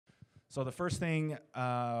So the first thing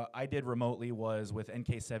I did remotely was with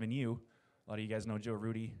NK7U. A lot of you guys know Joe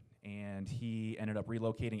Rudy, and he ended up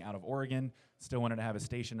relocating out of Oregon, still wanted to have a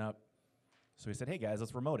station up. So we said, hey guys,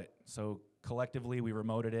 let's remote it. So collectively, we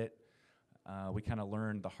remoted it. We kind of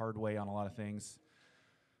learned the hard way on a lot of things.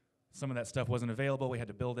 Some of that stuff wasn't available, we had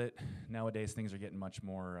to build it. Nowadays, things are getting much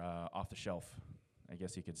more off the shelf, I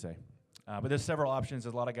guess you could say. But there's several options.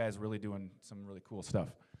 There's a lot of guys really doing some really cool stuff.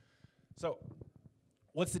 So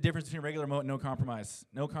what's the difference between regular remote and no compromise?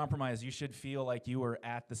 No compromise, you should feel like you were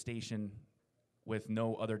at the station with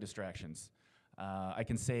no other distractions. I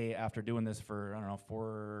can say after doing this for, I don't know,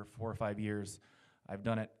 four or 5 years, I've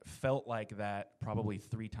done it, felt like that probably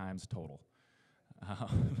 3 times total.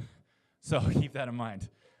 So keep that in mind.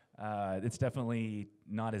 It's definitely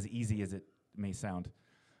not as easy as it may sound.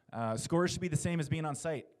 Scores should be the same as being on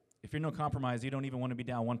site. If you're no compromise, you don't even want to be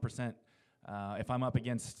down 1%. If I'm up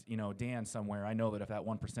against, Dan somewhere, I know that if that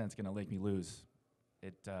 1% is going to make me lose,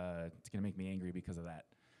 it's going to make me angry because of that.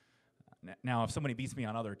 Now, if somebody beats me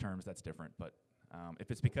on other terms, that's different. But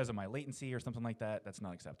if it's because of my latency or something like that, that's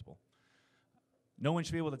not acceptable. No one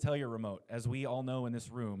should be able to tell you're remote. As we all know in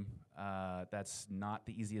this room, that's not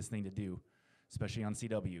the easiest thing to do, especially on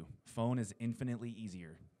CW. Phone is infinitely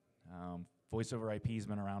easier. Voice over IP has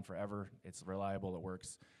been around forever. It's reliable, it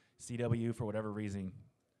works. CW, for whatever reason,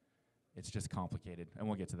 it's just complicated, and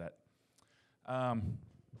we'll get to that.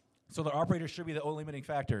 So the operator should be the only limiting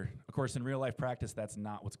factor. Of course, in real life practice, that's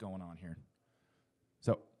not what's going on here.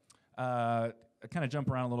 So I kind of jump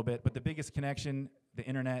around a little bit, but the biggest connection, the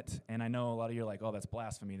internet, and I know a lot of you are like, oh, that's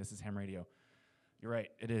blasphemy, this is ham radio. You're right,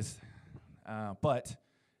 it is. But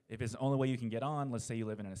if it's the only way you can get on, let's say you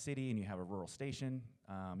live in a city and you have a rural station,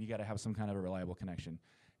 you gotta have some kind of a reliable connection.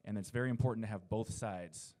 And it's very important to have both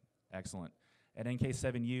sides. Excellent. At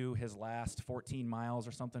NK7U, his last 14 miles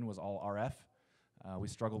or something was all RF. We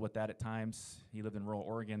struggled with that at times. He lived in rural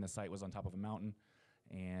Oregon, the site was on top of a mountain,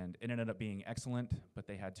 and it ended up being excellent, but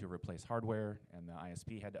they had to replace hardware, and the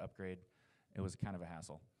ISP had to upgrade. It was kind of a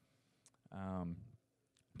hassle.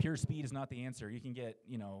 Pure speed is not the answer. You can get,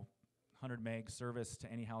 100 meg service to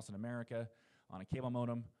any house in America on a cable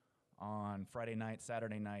modem. On Friday night,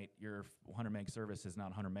 Saturday night, your 100 meg service is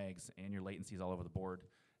not 100 megs, and your latency is all over the board.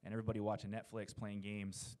 And everybody watching Netflix, playing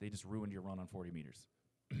games, they just ruined your run on 40 meters.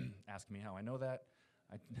 Ask me how I know that.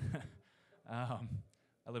 I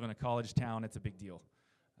live in a college town, it's a big deal.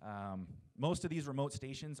 Most of these remote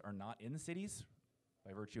stations are not in the cities.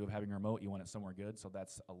 By virtue of having a remote, you want it somewhere good, so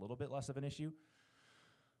that's a little bit less of an issue.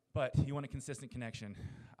 But you want a consistent connection.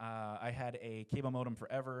 I had a cable modem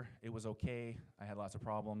forever. It was okay. I had lots of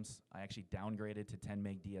problems. I actually downgraded to 10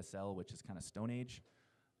 meg DSL, which is kind of Stone Age,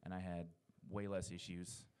 and I had way less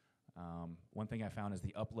issues. One thing I found is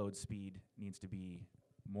the upload speed needs to be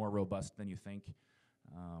more robust than you think,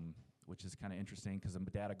 which is kind of interesting because the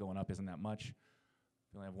data going up isn't that much.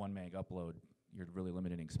 If you only have 1 meg upload, you're really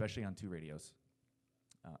limiting, especially on 2 radios.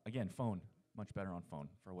 Again, phone, much better on phone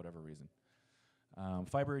for whatever reason.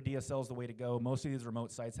 Fiber or DSL is the way to go. Most of these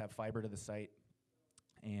remote sites have fiber to the site,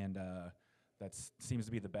 and that seems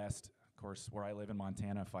to be the best. Of course, where I live in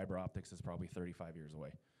Montana, fiber optics is probably 35 years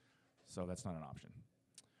away, so that's not an option.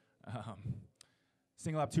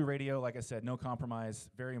 Single op 2 radio, like I said, no compromise,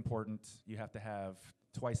 very important. You have to have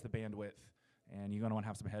twice the bandwidth, and you're gonna wanna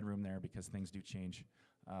have some headroom there because things do change.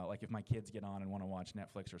 Like if my kids get on and wanna watch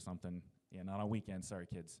Netflix or something, yeah, not on weekends, sorry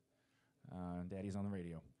kids. Daddy's on the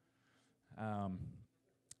radio.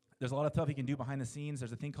 There's a lot of stuff you can do behind the scenes.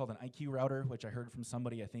 There's a thing called an IQ router, which I heard from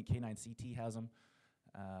somebody, I think K9CT has them.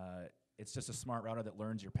 It's just a smart router that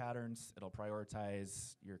learns your patterns. It'll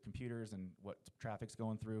prioritize your computers and what traffic's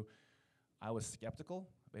going through. I was skeptical,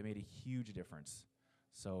 but it made a huge difference.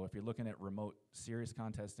 So if you're looking at remote serious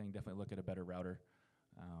contesting, definitely look at a better router,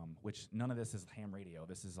 which none of this is ham radio.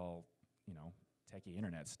 This is all, techie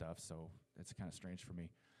internet stuff, so it's kind of strange for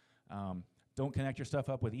me. Don't connect your stuff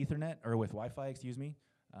up with Ethernet, or with Wi-Fi, excuse me.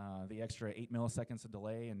 The extra 8 milliseconds of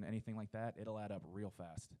delay and anything like that, it'll add up real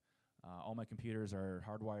fast. All my computers are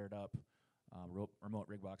hardwired up. Remote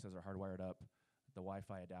rig boxes are hardwired up. The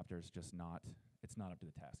Wi-Fi adapter is just not, it's not up to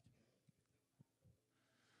the task.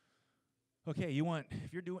 Okay,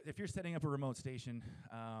 if you're setting up a remote station,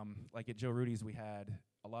 like at Joe Rudy's we had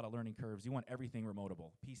a lot of learning curves. You want everything remotable.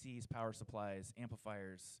 PCs, power supplies,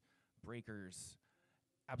 amplifiers, breakers,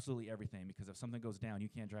 absolutely everything, because if something goes down, you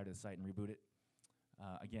can't drive to the site and reboot it.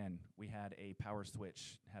 Again, we had a power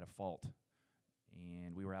switch, had a fault,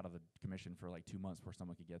 and we were out of the commission for like 2 months before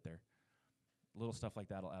someone could get there. Little stuff like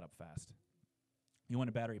that will add up fast. You want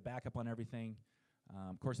a battery backup on everything.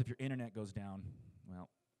 Of course, if your internet goes down, well,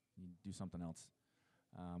 you do something else.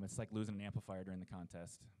 It's like losing an amplifier during the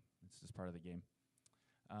contest. It's just part of the game.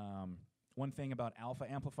 One thing about alpha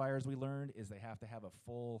amplifiers we learned is they have to have a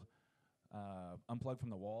full unplug from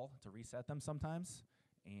the wall to reset them sometimes,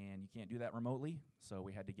 and you can't do that remotely, so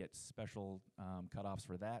we had to get special cutoffs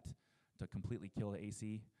for that to completely kill the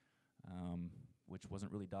AC, which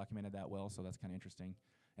wasn't really documented that well, so that's kind of interesting.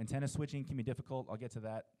 Antenna switching can be difficult, I'll get to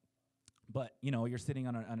that. But, you know, you're sitting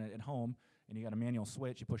at home, and you got a manual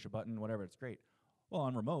switch, you push a button, whatever, it's great. Well,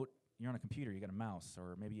 on remote, you're on a computer, you got a mouse,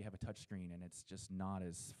 or maybe you have a touch screen, and it's just not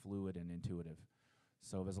as fluid and intuitive.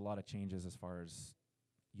 So there's a lot of changes as far as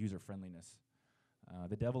user friendliness.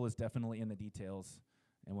 The devil is definitely in the details,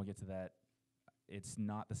 and we'll get to that. It's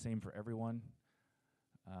not the same for everyone.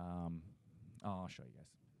 I'll show you guys.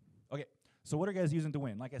 Okay, so what are you guys using to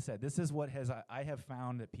win? Like I said, this is what I have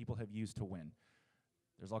found that people have used to win.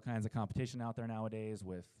 There's all kinds of competition out there nowadays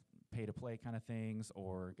with pay-to-play kind of things,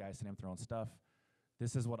 or guys setting up their own stuff.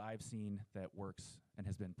 This is what I've seen that works and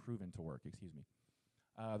has been proven to work, excuse me.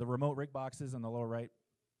 The remote rig boxes on the lower right,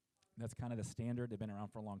 that's kind of the standard. They've been around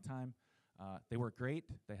for a long time. They work great.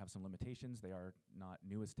 They have some limitations. They are not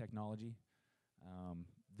newest technology.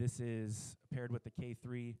 This is paired with the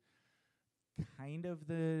K3, kind of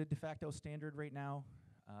the de facto standard right now.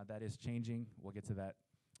 That is changing. We'll get to that.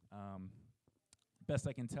 Best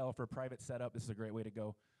I can tell for a private setup, this is a great way to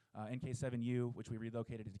go. NK7U, which we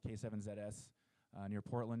relocated to K7ZS near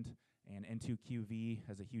Portland, and N2QV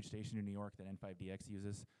has a huge station in New York that N5DX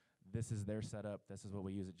uses. This is their setup. This is what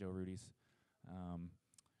we use at Joe Rudy's.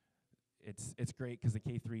 It's great because the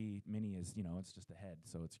K3 Mini is, you know, it's just a head,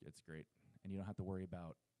 so it's great, and you don't have to worry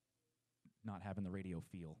about not having the radio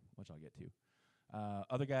feel, which I'll get to.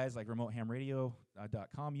 Other guys like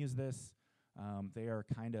RemoteHamRadio.com use this. They are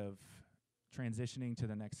kind of transitioning to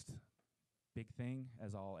the next big thing,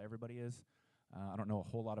 as everybody is. I don't know a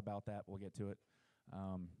whole lot about that. We'll get to it.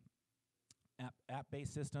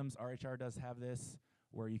 App-based systems, RHR does have this,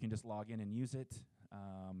 where you can just log in and use it.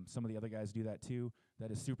 Some of the other guys do that too.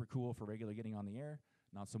 That is super cool for regular getting on the air,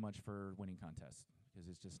 not so much for winning contests, because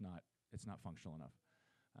it's not functional enough.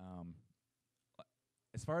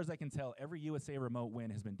 As far as I can tell, every USA remote win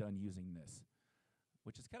has been done using this,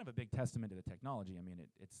 which is kind of a big testament to the technology. I mean,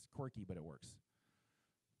 it's quirky, but it works.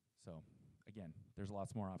 So, again, there's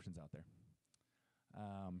lots more options out there.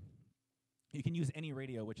 You can use any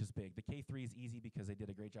radio, which is big. The K3 is easy because they did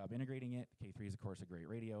a great job integrating it. The K3 is, of course, a great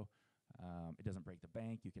radio. It doesn't break the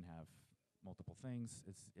bank. You can have multiple things.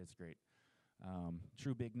 It's great.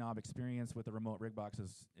 True big knob experience with the remote rig box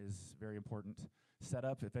is very important.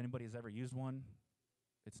 Setup, if anybody's ever used one,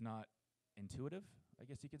 it's not intuitive, I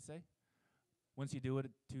guess you could say. Once you do it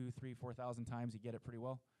 2,000, 3,000, 4,000 times, you get it pretty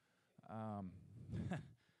well.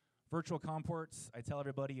 Virtual COM ports, I tell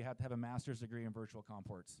everybody you have to have a master's degree in virtual COM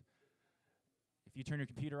ports. If you turn your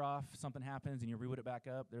computer off, something happens and you reboot it back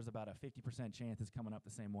up, there's about a 50% chance it's coming up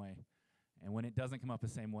the same way. And when it doesn't come up the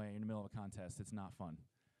same way in the middle of a contest, it's not fun.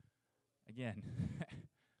 Again,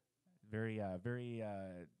 very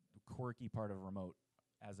quirky part of remote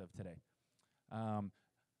as of today.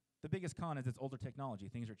 The biggest con is it's older technology.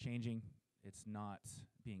 Things are changing. It's not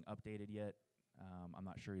being updated yet. I'm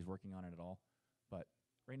not sure he's working on it at all. But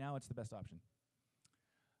right now, it's the best option.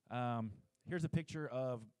 Here's a picture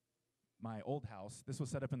of my old house. This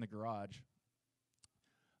was set up in the garage.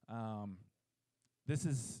 This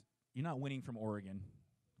is, you're not winning from Oregon.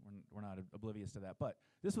 We're not oblivious to that. But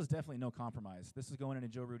this was definitely no compromise. This is going into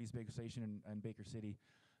Joe Rudy's big station in Baker City.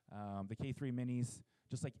 The K3 Minis,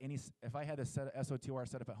 just like if I had a SO2R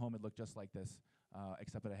set up at home, it'd look just like this,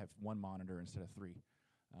 except that I have one monitor instead of 3.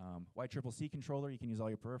 YCCC controller, you can use all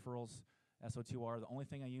your peripherals. SO2R, the only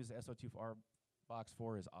thing I use the SO2R box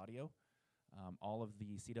for is audio. All of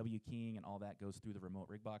the CW keying and all that goes through the remote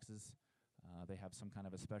rig boxes. They have some kind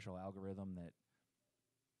of a special algorithm that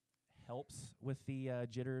helps with the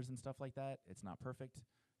jitters and stuff like that. It's not perfect.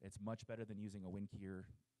 It's much better than using a WinKeyer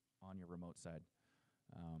on your remote side.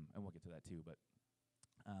 And we'll get to that too, but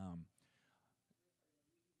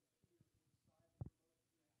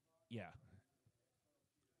yeah.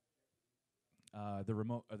 The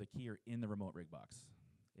remote or the keyer in the remote rig box.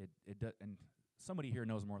 It does, and somebody here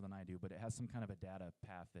knows more than I do, but it has some kind of a data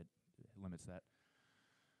path that limits that.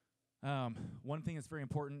 One thing that's very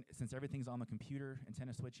important, since everything's on the computer,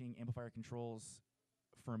 antenna switching, amplifier controls,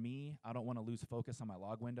 for me, I don't want to lose focus on my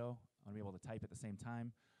log window. I want to be able to type at the same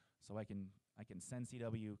time, so I can send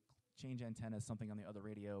CW, change antennas, something on the other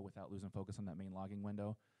radio without losing focus on that main logging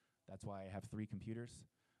window. That's why I have 3 computers.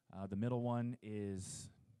 The middle one is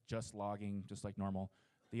just logging, just like normal.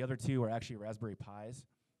 The other 2 are actually Raspberry Pis.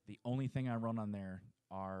 The only thing I run on there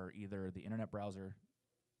are either the internet browser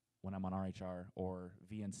when I'm on RHR or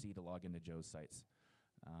VNC to log into Joe's sites.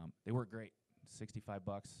 They work great, $65,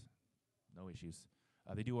 no issues.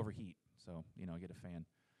 They do overheat, so get a fan.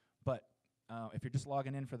 But if you're just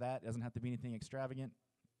logging in for that, it doesn't have to be anything extravagant.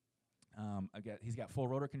 He's got full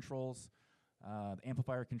rotor controls, the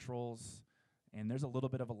amplifier controls, and there's a little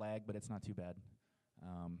bit of a lag, but it's not too bad.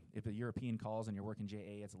 If a European calls and you're working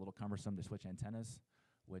JA, it's a little cumbersome to switch antennas,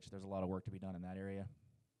 which there's a lot of work to be done in that area.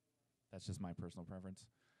 That's just my personal preference.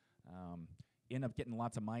 You end up getting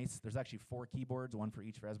lots of mice. There's actually 4 keyboards, 1 for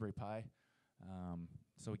each Raspberry Pi.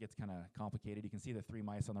 So it gets kind of complicated. You can see the 3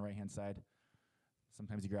 mice on the right-hand side.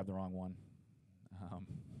 Sometimes you grab the wrong one.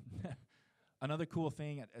 Another cool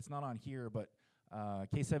thing, it's not on here, but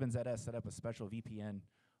K7ZS set up a special VPN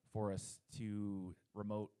for us to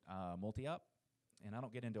remote multi-op. And I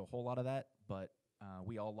don't get into a whole lot of that, but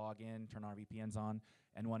we all log in, turn our VPNs on.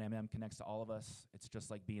 N1MM connects to all of us. It's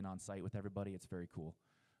just like being on site with everybody. It's very cool.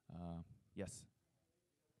 Yes?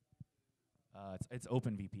 It's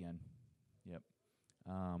OpenVPN. Yep.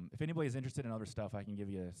 If anybody's interested in other stuff, I can give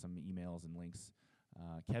you some emails and links.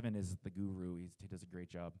 Kevin is the guru. He does a great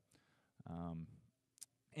job.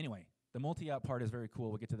 Anyway, the multi-op part is very cool.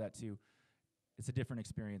 We'll get to that too. It's a different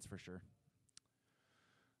experience for sure.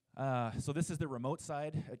 So this is the remote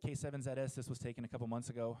side at K7ZS. This was taken a couple months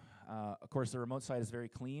ago. Of course, the remote side is very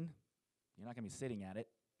clean. You're not going to be sitting at it.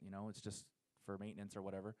 It's just for maintenance or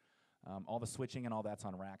whatever. All the switching and all that's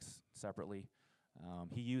on racks separately.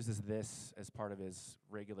 He uses this as part of his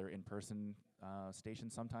regular in-person station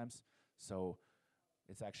sometimes. So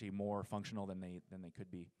it's actually more functional than they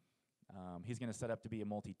could be. He's going to set up to be a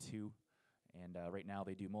multi-2. And right now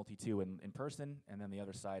they do multi-2 in person, and then the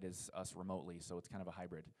other side is us remotely, so it's kind of a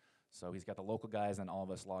hybrid. So he's got the local guys, and all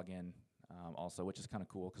of us log in also, which is kind of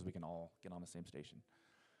cool because we can all get on the same station.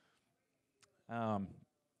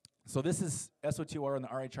 So this is SO2R on the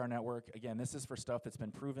RHR network. Again, this is for stuff that's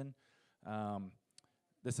been proven.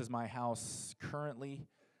 This is my house currently.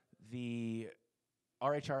 The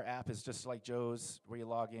RHR app is just like Joe's, where you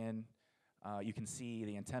log in. You can see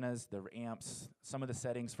the antennas, the amps. Some of the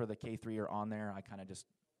settings for the K3 are on there. I kind of just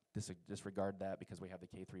disregard that because we have the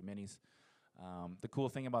K3 minis. The cool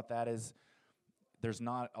thing about that is there's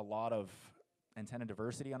not a lot of antenna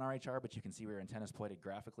diversity on RHR, but you can see where your antenna's pointed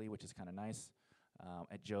graphically, which is kind of nice.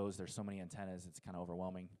 At Joe's, there's so many antennas, it's kind of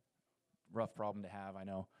overwhelming. Rough problem to have, I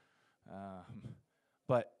know.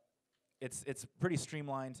 But it's pretty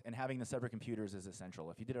streamlined, and having the separate computers is essential.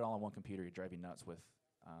 If you did it all on one computer, you'd drive you nuts with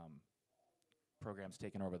programs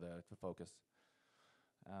taking over the focus.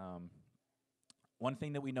 One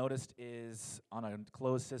thing that we noticed is on a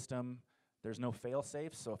closed system, there's no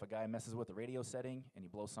fail-safe, so if a guy messes with the radio setting and he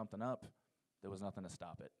blows something up, there was nothing to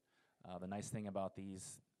stop it. The nice thing about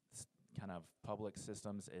these kind of public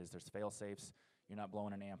systems is there's fail-safes. You're not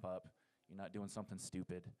blowing an amp up. You're not doing something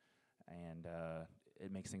stupid, and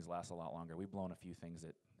it makes things last a lot longer. We've blown a few things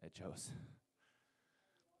at Joe's.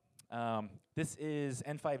 This is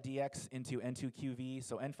N5DX into N2QV.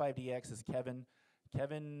 So N5DX is Kevin.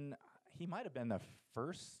 Kevin, he might have been the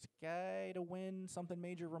first guy to win something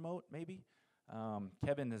major remote, maybe.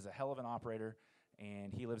 Kevin is a hell of an operator,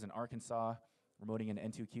 and he lives in Arkansas, remoting into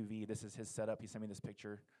N2QV. This is his setup. He sent me this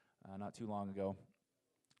picture not too long ago.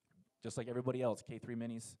 Just like everybody else, K3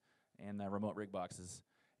 minis and remote rig boxes.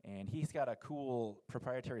 And he's got a cool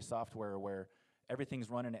proprietary software where everything's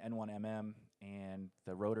running at N1MM, and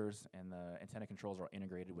the rotors and the antenna controls are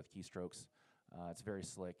integrated with keystrokes. It's very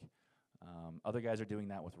slick. Other guys are doing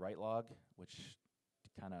that with WriteLog, which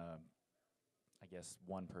kind of, I guess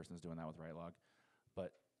one person's doing that with WriteLog.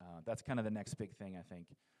 But that's kind of the next big thing, I think.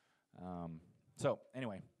 So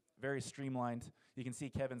anyway, very streamlined. You can see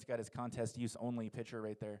Kevin's got his contest use only picture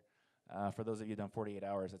right there. For those of you who've done 48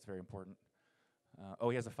 hours, that's very important. Oh,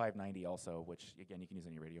 he has a 590 also, which, again, you can use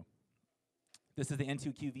any radio. This is the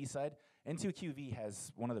N2QV side. N2QV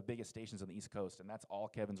has one of the biggest stations on the East Coast, and that's all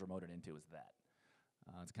Kevin's remoted into is that.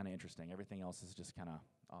 It's kind of interesting. Everything else is just kind of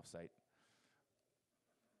off-site.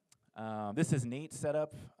 This is Nate's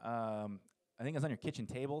setup. I think it's on your kitchen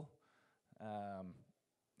table.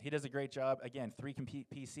 He does a great job. Again, 3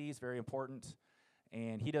 PCs, very important.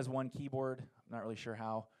 And he does 1 keyboard. I'm not really sure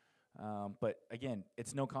how. But again,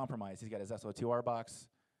 it's no compromise. He's got his SO2R box.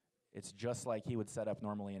 It's just like he would set up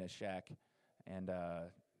normally in his shack. And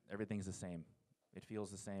everything's the same. It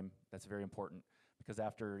feels the same. That's very important. Because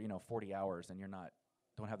after 40 hours and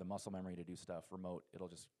don't have the muscle memory to do stuff remote, it'll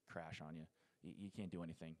just crash on you. You can't do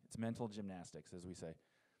anything. It's mental gymnastics, as we say.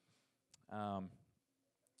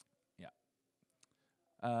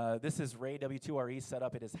 This is Ray W2RE set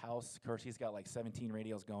up at his house. Of course, he's got like 17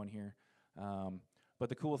 radios going here. But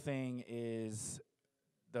the cool thing is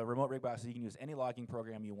the remote rig boxes, you can use any logging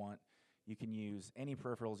program you want. You can use any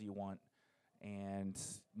peripherals you want, and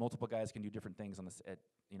multiple guys can do different things on this.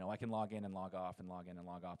 You know, I can log in and log off and log in and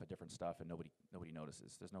log off at different stuff, and nobody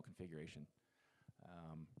notices. There's no configuration.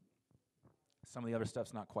 Some of the other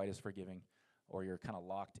stuff's not quite as forgiving, or you're kind of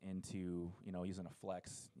locked into, you know, using a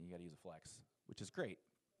flex. You got to use a flex, which is great,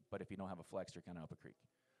 but if you don't have a flex, you're kind of up a creek.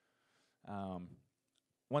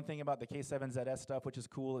 One thing about the K7ZS stuff, which is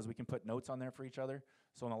cool, is we can put notes on there for each other.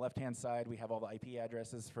 So on the left-hand side, we have all the IP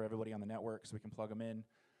addresses for everybody on the network, so we can plug them in.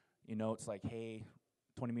 You know, it's like, hey,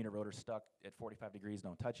 20-meter rotor stuck at 45 degrees,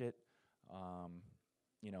 don't touch it.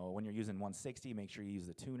 You know, when you're using 160, make sure you use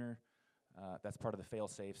the tuner. That's part of the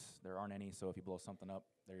fail-safes. There aren't any, so if you blow something up,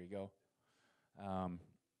 there you go.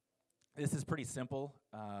 This is pretty simple.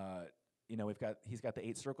 You know, he's got the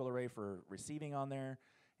 8-circle array for receiving on there,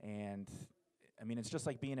 and I mean, it's just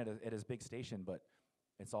like being at his big station, but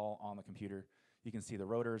it's all on the computer. You can see the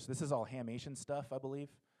rotors. This is all Hamation stuff, I believe,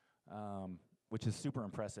 which is super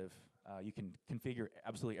impressive. You can configure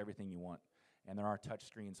absolutely everything you want, and there are touch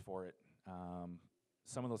screens for it.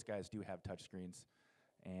 Some of those guys do have touch screens,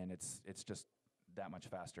 and it's just that much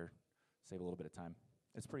faster. Save a little bit of time.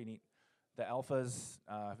 It's pretty neat. The alphas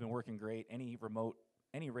have been working great. Any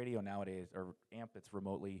radio nowadays, or amp that's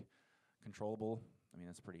remotely controllable, I mean,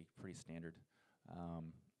 that's pretty standard.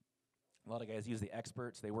 A lot of guys use the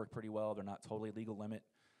experts. They work pretty well. They're not totally legal limit.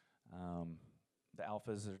 The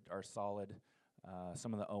alphas are solid.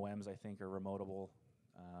 Some of the OMs, I think, are remotable.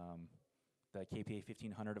 The KPA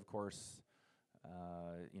 1500, of course,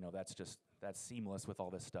 you know, that's seamless with all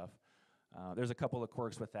this stuff. There's a couple of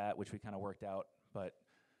quirks with that, which we kind of worked out, but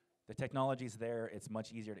the technology's there. It's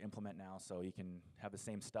much easier to implement now, so you can have the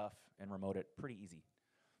same stuff and remote it pretty easy.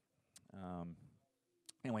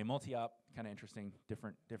 Anyway, multi-op, kind of interesting,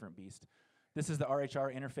 different beast. This is the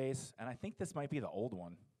RHR interface, and I think this might be the old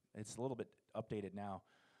one. It's a little bit updated now,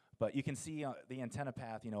 but you can see the antenna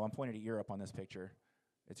path. You know, I'm pointed at Europe on this picture.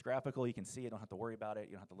 It's graphical. You can see it. Don't have to worry about it.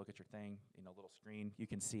 You don't have to look at your thing. You know, little screen. You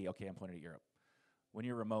can see, okay, I'm pointed at Europe. When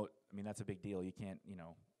you're remote, I mean, that's a big deal. You can't, you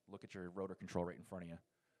know, look at your rotor control right in front of you.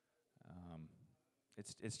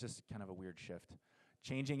 It's just kind of a weird shift.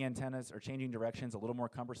 Changing antennas or changing directions, a little more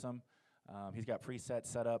cumbersome. He's got presets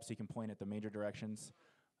set up so you can point at the major directions.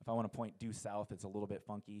 If I want to point due south, it's a little bit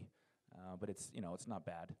funky, but it's, you know, it's not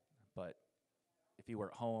bad. But if you were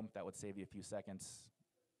at home, that would save you a few seconds.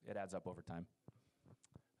 It adds up over time.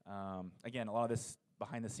 Again, a lot of this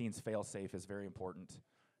behind-the-scenes fail-safe is very important,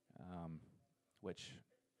 which,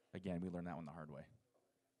 again, we learned that one the hard way.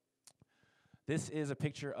 This is a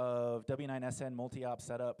picture of W9SN multi-op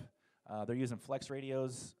setup. They're using flex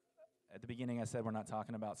radios. At the beginning, I said we're not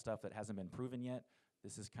talking about stuff that hasn't been proven yet.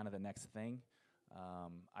 This is kind of the next thing.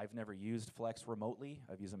 I've never used flex remotely.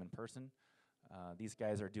 I've used them in person. These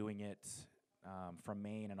guys are doing it from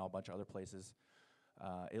Maine and a bunch of other places.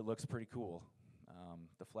 It looks pretty cool.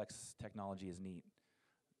 The flex technology is neat.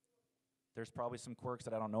 There's probably some quirks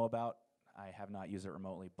that I don't know about. I have not used it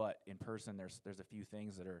remotely, but in person, there's a few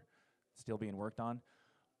things that are still being worked on.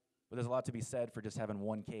 But there's a lot to be said for just having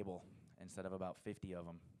one cable instead of about 50 of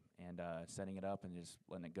them, and setting it up and just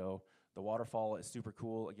letting it go. The waterfall is super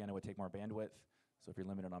cool. Again, it would take more bandwidth, so if you're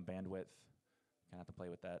limited on bandwidth, kind of have to play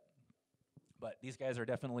with that. But these guys are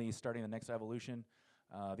definitely starting the next evolution.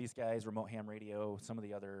 These guys, remote ham radio, some of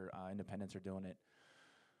the other independents are doing it.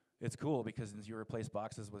 It's cool because you replace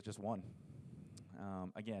boxes with just one.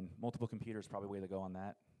 Again, multiple computers probably the way to go on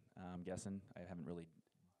that, I'm guessing. I haven't really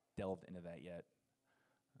delved into that yet.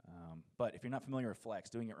 But if you're not familiar with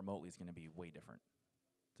flex, doing it remotely is going to be way different.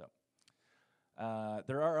 So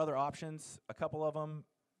there are other options, a couple of them.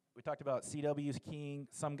 We talked about CW's keying.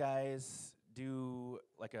 Some guys do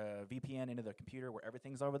like a VPN into the computer where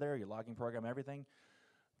everything's over there, your logging program, everything.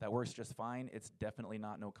 That works just fine. It's definitely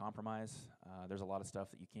not no compromise. There's a lot of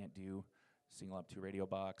stuff that you can't do. Single up 2 radio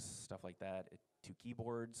box, stuff like that. 2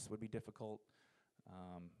 keyboards would be difficult.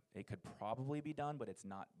 It could probably be done, but it's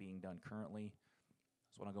not being done currently.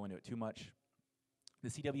 So I won't go into it too much. The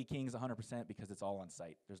CW keying is 100% because it's all on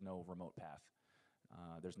site. There's no remote path.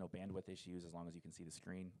 There's no bandwidth issues as long as you can see the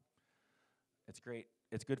screen. It's great.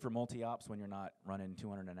 It's good for multi-ops when you're not running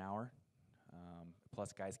 200 an hour.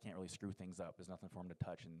 Plus, guys can't really screw things up. There's nothing for them to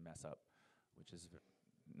touch and mess up, which is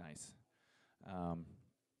nice.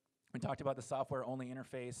 We talked about the software-only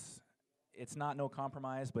interface. It's not no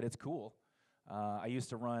compromise, but it's cool. I used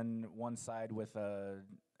to run one side with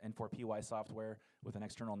N4PY software with an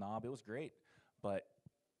external knob. It was great, but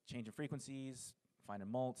changing frequencies, finding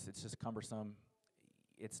mults, it's just cumbersome.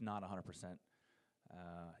 It's not 100%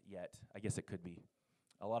 yet. I guess it could be.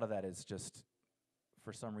 A lot of that is just,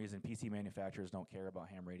 for some reason, PC manufacturers don't care about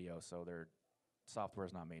ham radio, so their software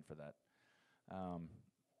is not made for that.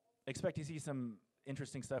 Expect to see some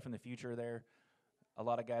interesting stuff in the future there. A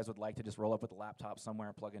lot of guys would like to just roll up with a laptop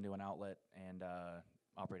somewhere, plug into an outlet, and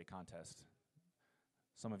operate a contest.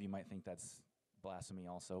 Some of you might think that's blasphemy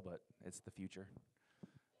also, but it's the future.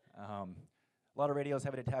 A lot of radios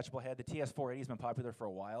have a detachable head. The TS480 has been popular for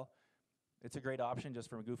a while. It's a great option just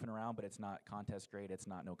for goofing around, but it's not contest grade. It's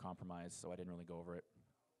not no compromise, so I didn't really go over it.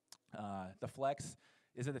 The Flex,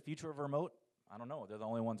 is it the future of a remote? I don't know. They're the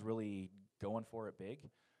only ones really going for it big.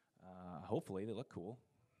 Hopefully, they look cool.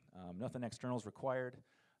 Nothing external is required.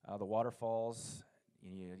 The waterfalls,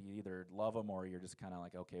 you either love them or you're just kind of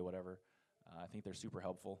like, okay, whatever. I think they're super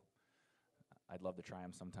helpful. I'd love to try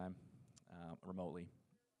them sometime remotely.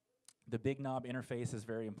 The big knob interface is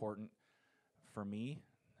very important for me.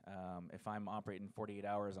 If I'm operating 48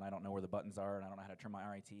 hours and I don't know where the buttons are and I don't know how to turn my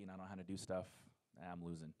RIT and I don't know how to do stuff, I'm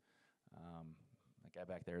losing. That guy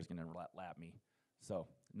back there is going to lap me. So,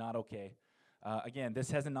 not okay. Again,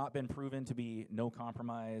 this has not been proven to be no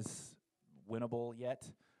compromise winnable yet.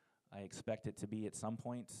 I expect it to be at some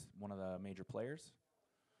point one of the major players.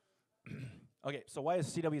 Okay, so why is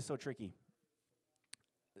CW so tricky?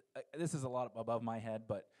 This is a lot above my head,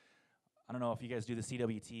 but I don't know if you guys do the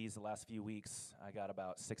CWTs the last few weeks. I got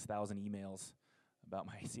about 6,000 emails about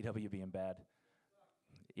my CW being bad.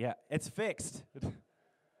 Yeah, it's fixed.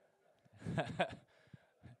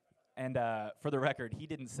 And for the record, he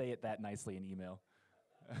didn't say it that nicely in email.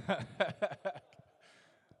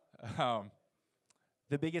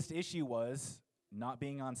 The biggest issue was not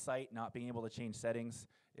being on site, not being able to change settings.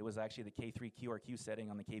 It was actually the K3 QRQ setting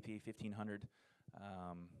on the KPA 1500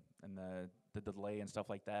 and the delay and stuff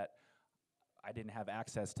like that. I didn't have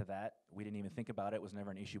access to that. We didn't even think about it. It was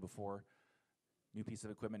never an issue before. New piece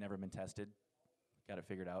of equipment, never been tested. Got it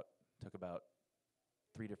figured out. Took about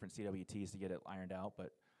 3 different CWTs to get it ironed out,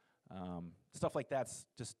 but stuff like that's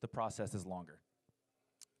just the process is longer.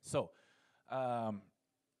 So,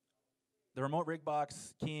 the remote rig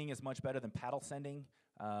box keying is much better than paddle sending.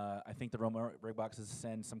 I think the remote rig boxes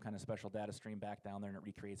send some kind of special data stream back down there and it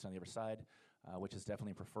recreates on the other side, which is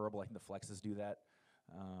definitely preferable. I think the Flexes do that.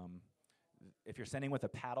 If you're sending with a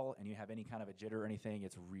paddle and you have any kind of a jitter or anything,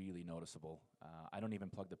 it's really noticeable. I don't even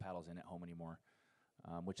plug the paddles in at home anymore,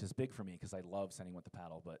 which is big for me because I love sending with the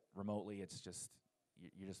paddle, but remotely it's just,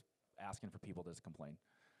 you're just asking for people to just complain.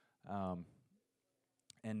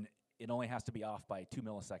 And it only has to be off by 2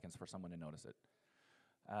 milliseconds for someone to notice it.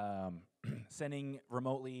 Sending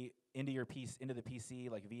remotely into your into the PC,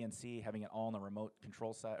 like VNC, having it all on the remote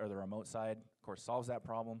control side or the remote side, of course, solves that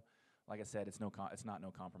problem. Like I said, it's not no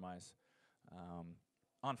compromise.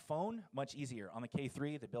 On phone, much easier. On the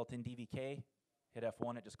K3, the built-in DVK, hit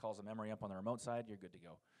F1, it just calls the memory up on the remote side. You're good to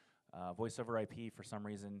go. Voice over IP, for some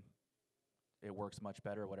reason, it works much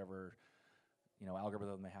better. Whatever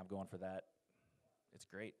algorithm they have going for that, it's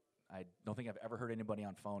great. I don't think I've ever heard anybody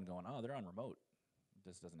on phone going, oh, they're on remote.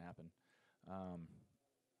 This doesn't happen.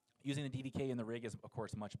 Using the DVK in the rig is, of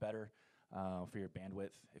course, much better for your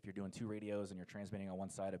bandwidth. If you're doing 2 radios and you're transmitting on one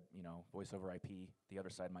side of voice over IP, the other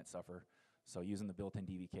side might suffer. So using the built-in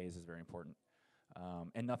DVKs is very important.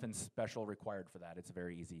 And nothing special required for that. It's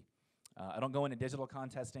very easy. I don't go into digital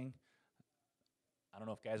contesting. I don't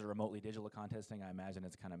know if guys are remotely digital contesting. I imagine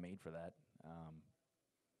it's kind of made for that.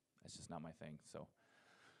 That's just not my thing. So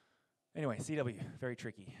anyway, CW, very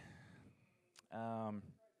tricky.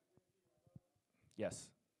 Yes.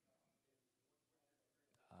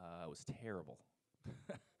 It was terrible.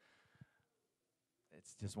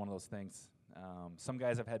 It's just one of those things. Some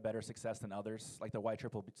guys have had better success than others. Like the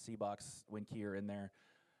YCCC box wind keyer in there,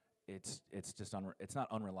 it's just it's not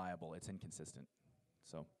unreliable. It's inconsistent.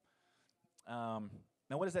 So now,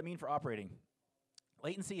 what does that mean for operating?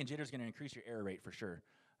 Latency and jitter is going to increase your error rate for sure.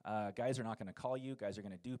 Guys are not going to call you. Guys are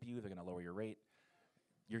going to dupe you. They're going to lower your rate.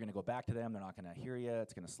 You're going to go back to them. They're not going to hear you.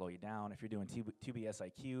 It's going to slow you down. If you're doing 2BS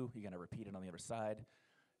IQ, you're going to repeat it on the other side.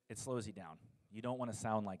 It slows you down. You don't want to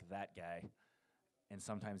sound like that guy, and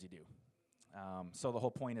sometimes you do. So the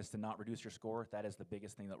whole point is to not reduce your score. That is the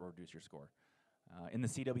biggest thing that will reduce your score. In the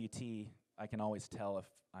CWT, I can always tell if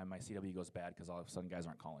my CW goes bad because all of a sudden guys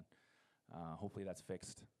aren't calling. Hopefully that's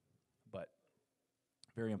fixed, but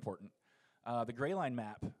very important. The gray line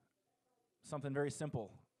map, something very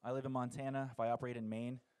simple. I live in Montana. If I operate in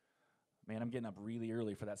Maine, man, I'm getting up really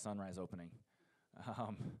early for that sunrise opening.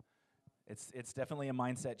 It's definitely a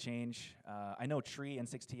mindset change. I know Tree and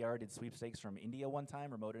 6TR did sweepstakes from India one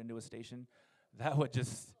time, remoted into a station. That would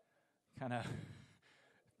just kind of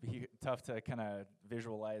be tough to kind of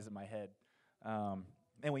visualize in my head.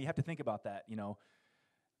 Anyway, you have to think about that.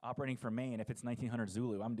 Operating from Maine, if it's 1900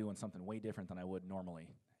 Zulu, I'm doing something way different than I would normally.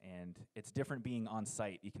 And it's different being on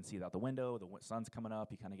site. You can see it out the window, the sun's coming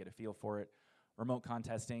up, you kind of get a feel for it. Remote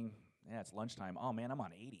contesting, yeah, it's lunchtime. Oh man, I'm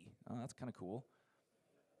on 80. Oh, that's kind of cool.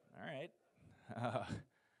 All right.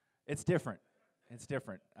 It's different. It's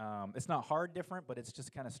different. It's not hard different, but it's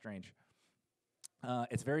just kind of strange.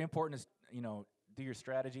 It's very important to, do your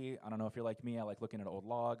strategy. I don't know if you're like me. I like looking at old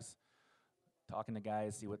logs, talking to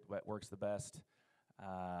guys, see what works the best.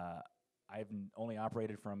 I've only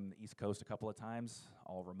operated from the East Coast a couple of times,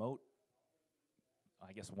 all remote.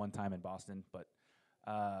 I guess one time in Boston, but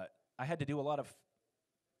I had to do a lot of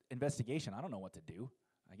investigation. I don't know what to do.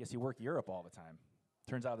 I guess you work Europe all the time.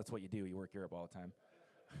 Turns out that's what you do. You work Europe all the time.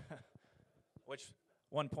 Which,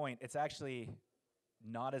 one point, it's actually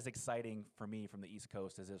not as exciting for me from the East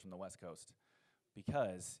Coast as it is from the West Coast,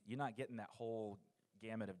 because you're not getting that whole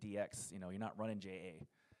gamut of DX. You're not running JA.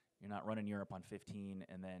 You're not running Europe on 15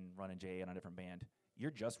 and then running JA on a different band.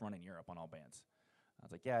 You're just running Europe on all bands. I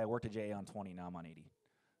was like, yeah, I worked at JA on 20, now I'm on 80.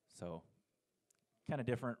 So kind of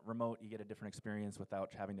different. Remote, you get a different experience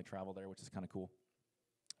without having to travel there, which is kind of cool.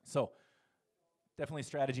 So definitely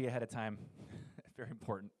strategy ahead of time. Very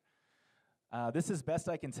important. This is best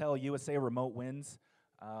I can tell, USA Remote wins.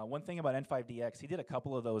 One thing about N5DX, he did a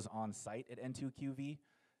couple of those on site at N2QV,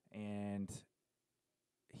 and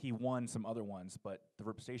he won some other ones, but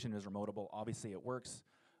the station is remotable. Obviously it works.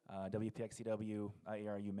 WPXCW,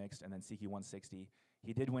 ARU mixed, and then CQ160.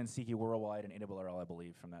 He did win CQ Worldwide and ARRL, I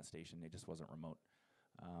believe, from that station. It just wasn't remote.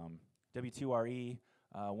 W2RE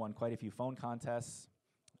won quite a few phone contests.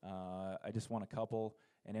 I just won a couple,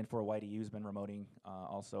 and N4YDU's been remoting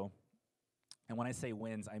also. And when I say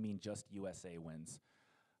wins, I mean just USA wins.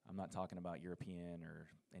 I'm not talking about European or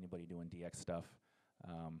anybody doing DX stuff.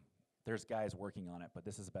 There's guys working on it, but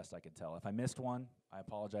this is the best I could tell. If I missed one, I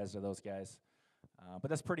apologize to those guys. But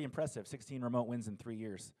that's pretty impressive. 16 remote wins in 3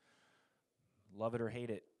 years. Love it or hate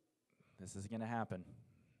it, this is going to happen.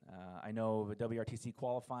 I know the WRTC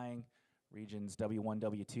qualifying, regions W1,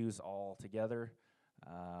 W2s all together.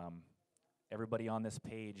 Everybody on this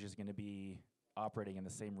page is going to be operating in the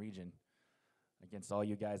same region against all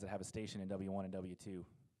you guys that have a station in W1 and W2.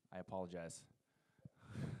 I apologize.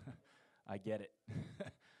 I get it.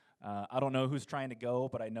 I don't know who's trying to go,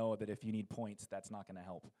 but I know that if you need points, that's not going to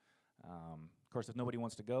help. Of course, if nobody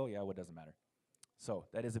wants to go, yeah, it doesn't matter. So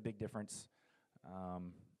that is a big difference.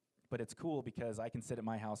 But it's cool because I can sit at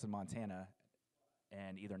my house in Montana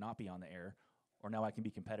and either not be on the air, or now I can be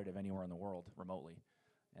competitive anywhere in the world remotely.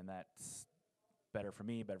 And that's better for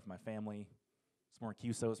me, better for my family. It's more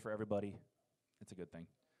QSOs for everybody. It's a good thing.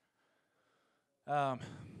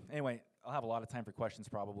 Anyway, I'll have a lot of time for questions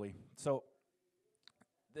probably. So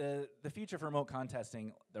the future for remote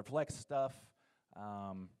contesting, the Flex stuff,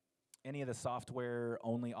 any of the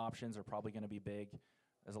software-only options are probably going to be big.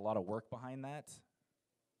 There's a lot of work behind that.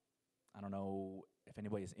 I don't know if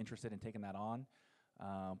anybody's interested in taking that on.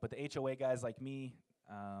 But the HOA guys like me,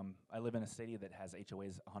 I live in a city that has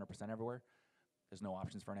HOAs 100% everywhere. There's no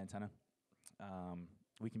options for an antenna.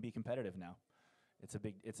 We can be competitive now. It's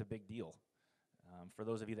a big deal. For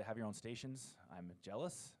those of you that have your own stations, I'm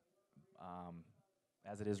jealous.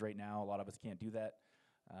 As it is right now, a lot of us can't do that.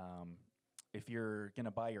 If you're going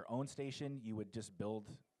to buy your own station, you would just build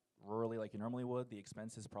rurally like you normally would. The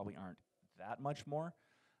expenses probably aren't that much more.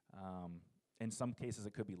 In some cases,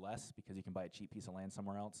 it could be less because you can buy a cheap piece of land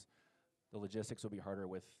somewhere else. The logistics will be harder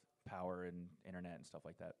with power and internet and stuff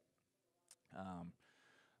like that.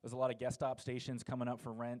 There's a lot of guest stop stations coming up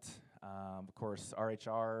for rent. Of course,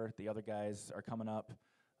 RHR, the other guys are coming up.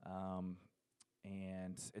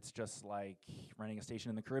 And it's just like renting a station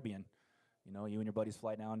in the Caribbean. You know, you and your buddies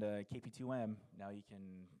fly down to KP2M. Now you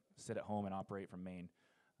can sit at home and operate from Maine.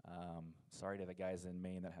 Sorry to the guys in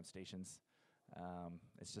Maine that have stations.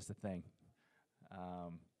 It's just a thing.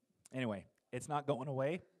 Anyway, it's not going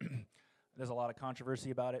away. There's a lot of controversy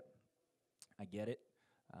about it. I get it.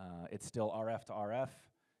 It's still RF to RF.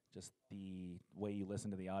 Just the way you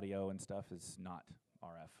listen to the audio and stuff is not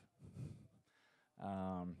RF.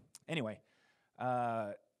 Anyway,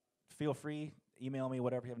 feel free, email me,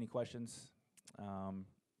 whatever you have any questions.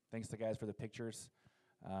 Thanks to the guys for the pictures.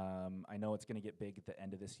 I know it's going to get big at the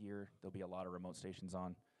end of this year. There'll be a lot of remote stations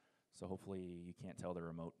on, so hopefully you can't tell they're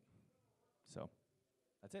remote. So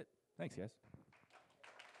that's it. Thanks, guys.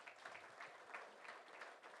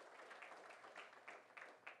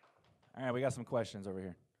 All right, we got some questions over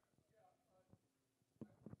here.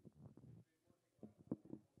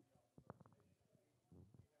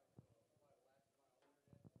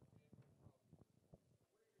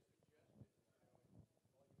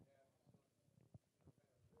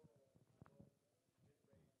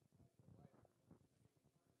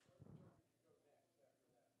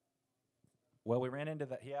 Well, we ran into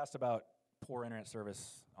that. He asked about poor internet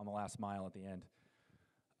service on the last mile at the end.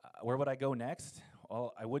 Where would I go next?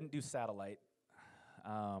 Well, I wouldn't do satellite.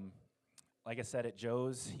 Um, like I said, at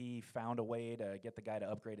Joe's, he found a way to get the guy to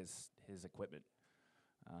upgrade his equipment.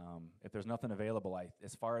 If there's nothing available,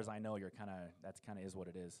 as far as I know, that's kind of is what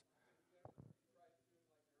it is.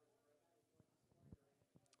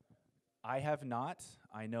 I have not.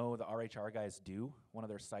 I know the RHR guys do. One of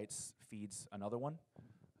their sites feeds another one.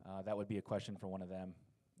 That would be a question for one of them.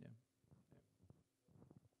 Yeah.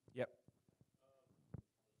 Yep.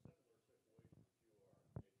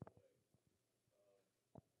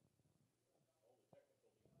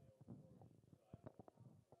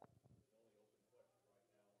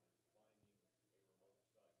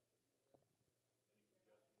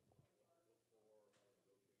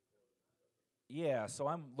 Yeah, so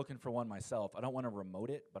I'm looking for one myself. I don't want to remote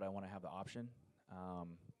it, but I want to have the option.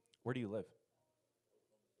 Where do you live?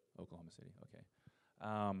 Oklahoma City,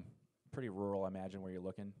 okay. Pretty rural, I imagine, where you're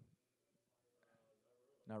looking.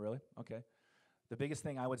 Not really? Okay. The biggest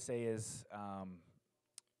thing I would say is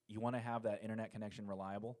you want to have that internet connection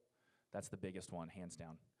reliable. That's the biggest one, hands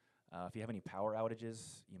down. If you have any power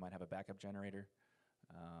outages, you might have a backup generator.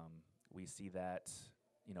 We see that,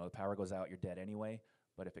 the power goes out, you're dead anyway.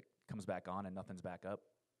 But if it comes back on and nothing's back up,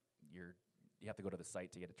 you have to go to the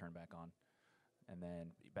site to get it turned back on. And then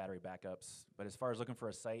battery backups. But as far as looking for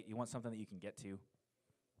a site, you want something that you can get to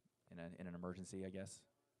in an emergency, I guess,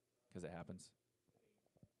 because it happens.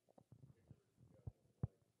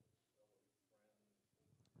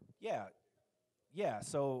 Yeah, yeah.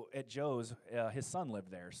 So at Joe's, his son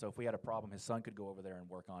lived there. So if we had a problem, his son could go over there and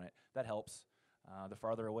work on it. That helps. The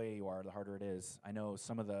farther away you are, the harder it is. I know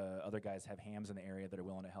some of the other guys have hams in the area that are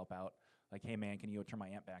willing to help out. Like, hey man, can you turn my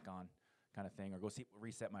amp back on, kind of thing, or go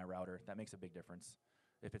reset my router. That makes a big difference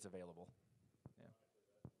if it's available.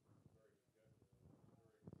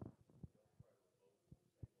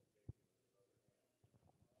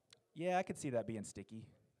 Yeah. Yeah, I could see that being sticky.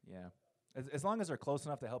 Yeah. As long as they're close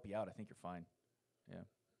enough to help you out, I think you're fine. Yeah.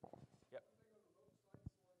 Yep.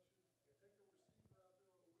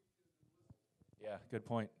 Yeah, good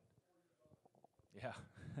point. Yeah.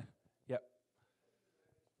 Yep.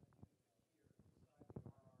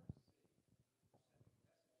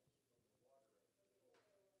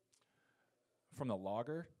 From the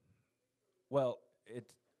logger, well,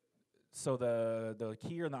 so the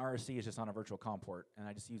keyer in the RC is just on a virtual COM port, and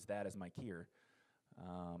I just use that as my keyer.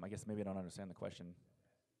 I guess maybe I don't understand the question.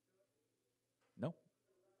 No,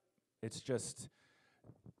 it's just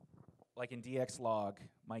like in DX log,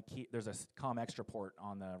 there's a COM extra port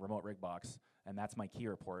on the remote rig box, and that's my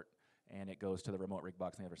keyer port, and it goes to the remote rig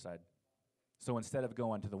box on the other side. So instead of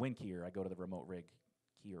going to the win keyer, I go to the remote rig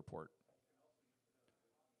keyer port.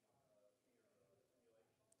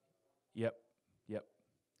 Yep, yep,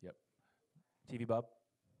 yep. TV Bob?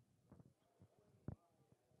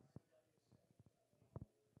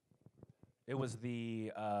 It was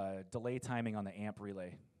the delay timing on the amp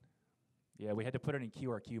relay. Yeah, we had to put it in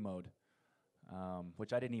QRQ mode,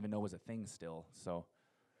 which I didn't even know was a thing still. So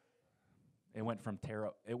it went from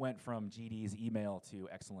GD's email to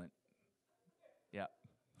excellent. Yeah,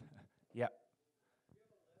 yeah.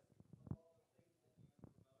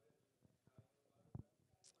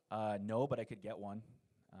 No, but I could get one.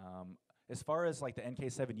 As far as like the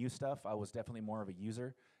NK7U stuff, I was definitely more of a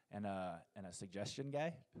user and a suggestion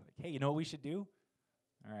guy. Like, hey, you know what we should do?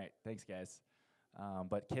 All right, thanks, guys.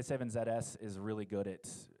 But K7ZS is really good at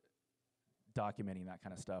documenting that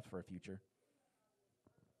kind of stuff for a future.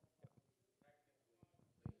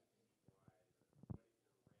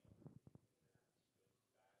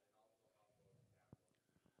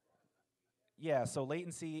 Yeah, so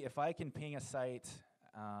latency, if I can ping a site,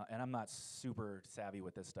 and I'm not super savvy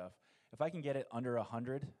with this stuff, if I can get it under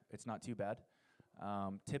 100, it's not too bad.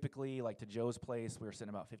 Typically, like to Joe's place, we were sitting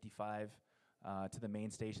about 55. To the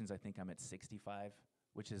main stations, I think I'm at 65,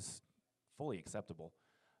 which is fully acceptable.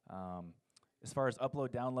 As far as upload,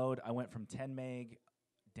 download, I went from 10 meg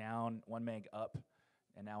down, 1 meg up,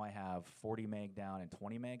 and now I have 40 meg down and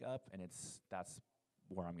 20 meg up, and that's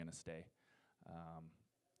where I'm gonna stay.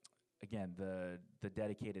 Again, the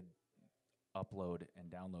dedicated upload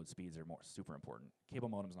and download speeds are super important. Cable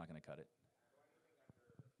modem's not gonna cut it.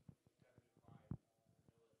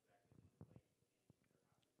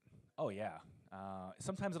 Oh yeah.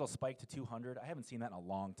 Sometimes it'll spike to 200. I haven't seen that in a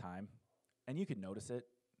long time, and you can notice it.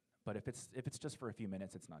 But if it's just for a few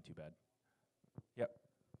minutes, it's not too bad. Yep.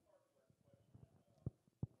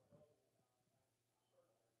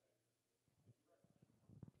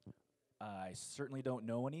 I certainly don't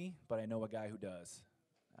know any, but I know a guy who does.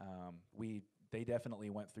 We They definitely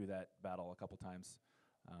went through that battle a couple times.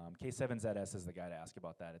 K7ZS is the guy to ask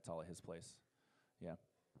about that. It's all at his place. Yeah.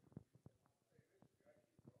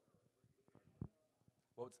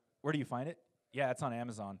 Where do you find it? Yeah, it's on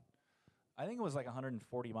Amazon. I think it was like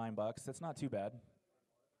 149 bucks. That's not too bad.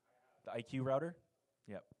 The IQ router?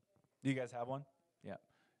 Yep. Do you guys have one? Yeah.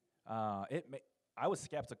 I was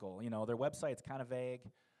skeptical. You know, their website's kind of vague.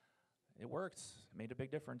 It worked. It made a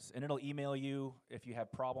big difference. And it'll email you if you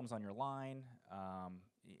have problems on your line,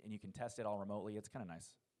 and you can test it all remotely. It's kind of nice.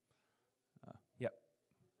 Yep.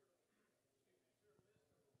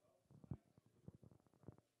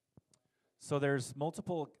 So there's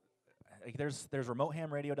multiple. Like there's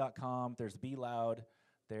remotehamradio.com. There's Be Loud.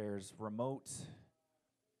 There's remote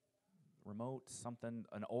something,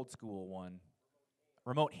 an old school one.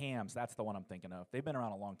 Remote Hams. That's the one I'm thinking of. They've been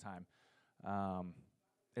around a long time.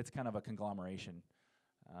 It's kind of a conglomeration.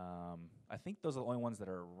 I think those are the only ones that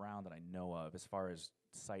are around that I know of as far as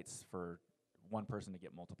sites for one person to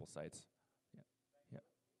get multiple sites. Yeah. Yeah.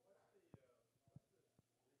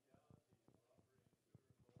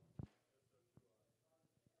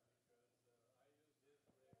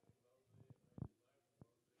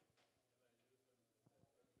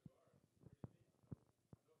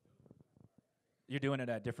 You're doing it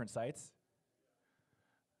at different sites?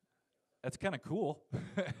 That's kind of cool.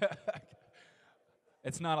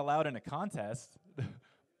 It's not allowed in a contest.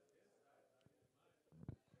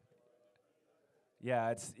 Yeah,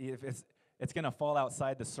 it's gonna fall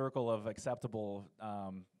outside the circle of acceptable,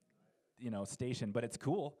 station, but it's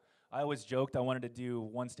cool. I always joked I wanted to do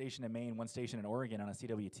one station in Maine, one station in Oregon on a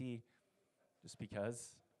CWT, just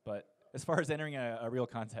because. But as far as entering a real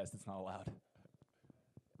contest, it's not allowed.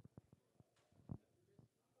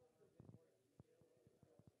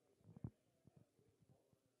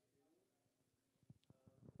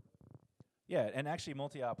 Yeah, and actually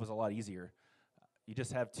multi-op was a lot easier. You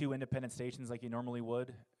just have two independent stations like you normally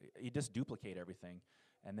would. You just duplicate everything.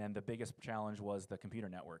 And then the biggest challenge was the computer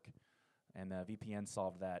network. And the VPN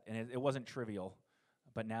solved that. And it wasn't trivial.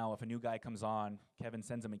 But now if a new guy comes on, Kevin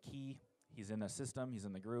sends him a key. He's in the system. He's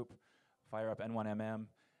in the group. Fire up N1MM.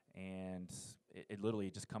 And it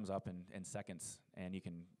literally just comes up in seconds. And you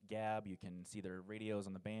can gab. You can see their radios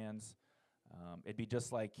on the bands. It'd be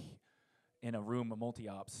just like in a room of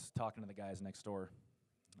multi-ops talking to the guys next door.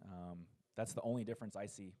 That's the only difference I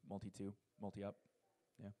see, multi-2, multi-up.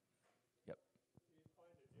 Yeah. Yep.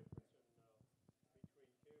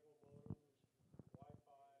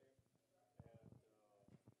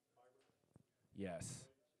 Yes,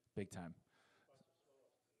 big time.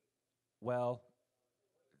 Well,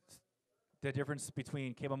 the difference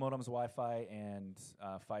between cable modems, Wi-Fi, and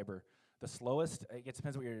fiber. The slowest, it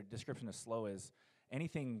depends what your description of slow is.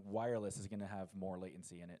 Anything wireless is going to have more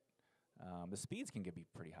latency in it. The speeds can be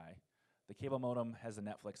pretty high. The cable modem has the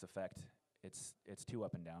Netflix effect. It's too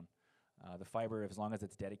up and down. The fiber, as long as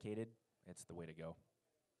it's dedicated, it's the way to go,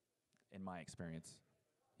 in my experience.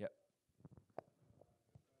 Yep.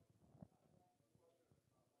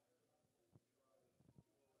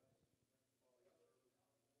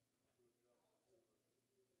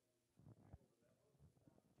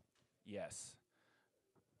 Yes.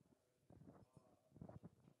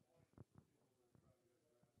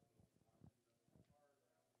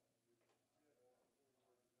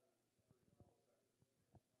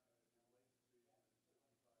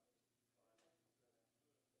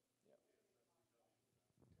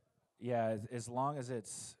 Yeah, as long as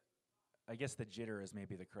it's, I guess the jitter is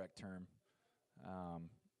maybe the correct term. Um,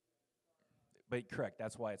 but correct,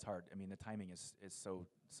 that's why it's hard. I mean, the timing is so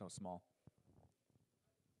small.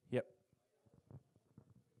 Yep.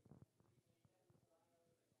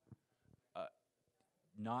 Uh,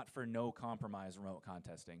 Not for no compromise remote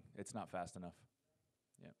contesting. It's not fast enough.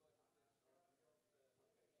 Yeah.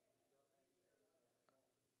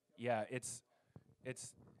 Yeah, it's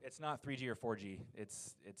it's not 3G or 4G.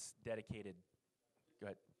 It's dedicated. Go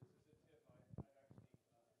ahead.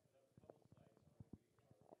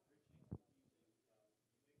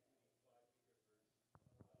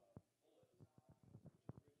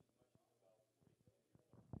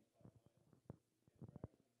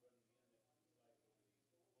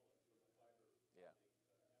 Yeah.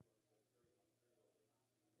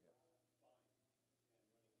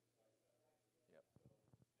 Yep.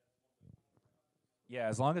 Yeah,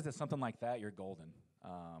 as long as it's something like that, you're golden.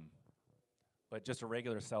 But just a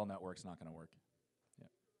regular cell network's not going to work. Yeah.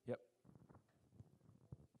 Yep.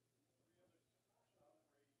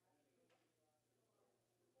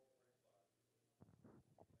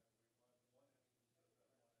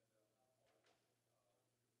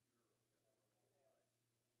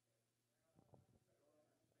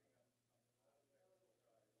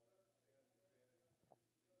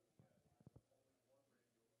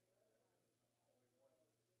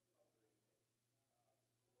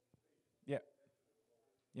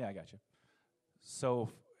 Yeah, I got you. So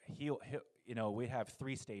he'll we have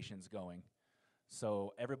 3 stations going.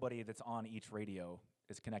 So everybody that's on each radio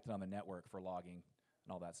is connected on the network for logging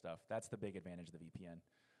and all that stuff. That's the big advantage of the VPN.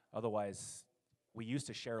 Otherwise, we used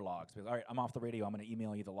to share logs. All right, I'm off the radio. I'm going to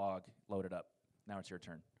email you the log. Load it up. Now it's your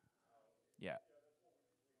turn. Yeah.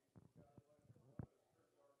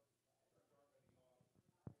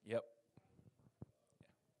 Yep.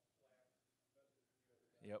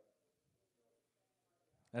 Yep.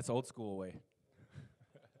 That's old school way.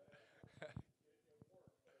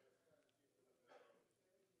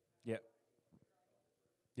 Yep.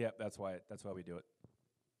 Yep. That's why we do it.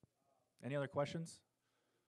 Any other questions?